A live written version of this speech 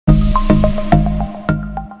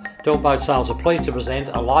Del Boat Sales are pleased to present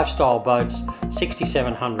a Lifestyle Boats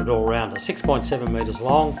 6700 all-rounder, 6.7 metres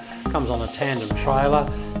long, comes on a tandem trailer,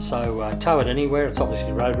 so tow it anywhere. It's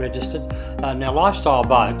obviously road registered. Now Lifestyle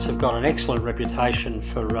Boats have got an excellent reputation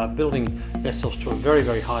for building vessels to a very,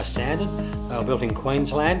 very high standard. They were built in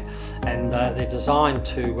Queensland, and they're designed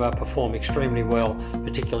to perform extremely well,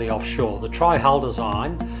 particularly offshore. The tri-hull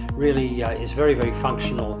design really is very, very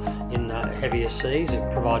functional in heavier seas.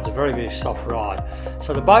 It provides a very, very soft ride.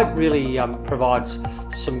 So the boat really provides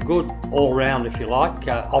some good all-round, if you like,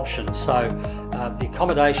 options. So the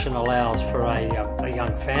accommodation allows for a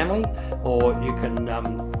young family, or you can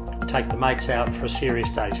take the mates out for a serious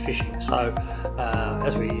day's fishing. So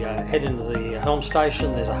as we head into the helm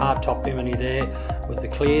station, there's a hardtop bimini there with the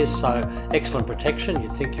clears, so excellent protection.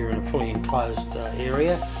 You'd think you're in a fully enclosed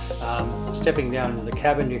area. Stepping down into the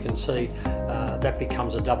cabin, you can see that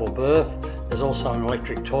becomes a double berth. There's also an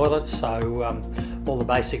electric toilet, so all the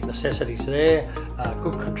basic necessities there.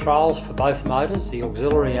 Good controls for both motors, the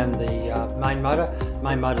auxiliary and the main motor.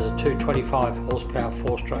 Main motor is a 225 horsepower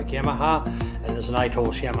 4-stroke Yamaha, and there's an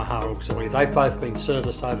 8-horse Yamaha auxiliary. They've both been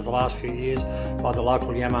serviced over the last few years by the local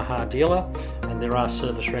Yamaha dealer, and there are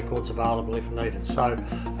service records available if needed. So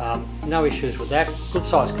no issues with that. Good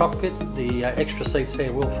sized cockpit. The extra seats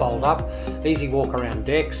there will fold up. Easy walk around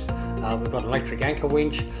decks. We've got an electric anchor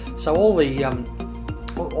winch. So all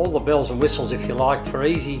the bells and whistles, if you like, for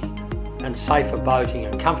easy and safer boating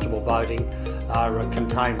and comfortable boating are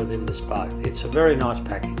contained within this boat. It's a very nice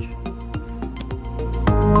package.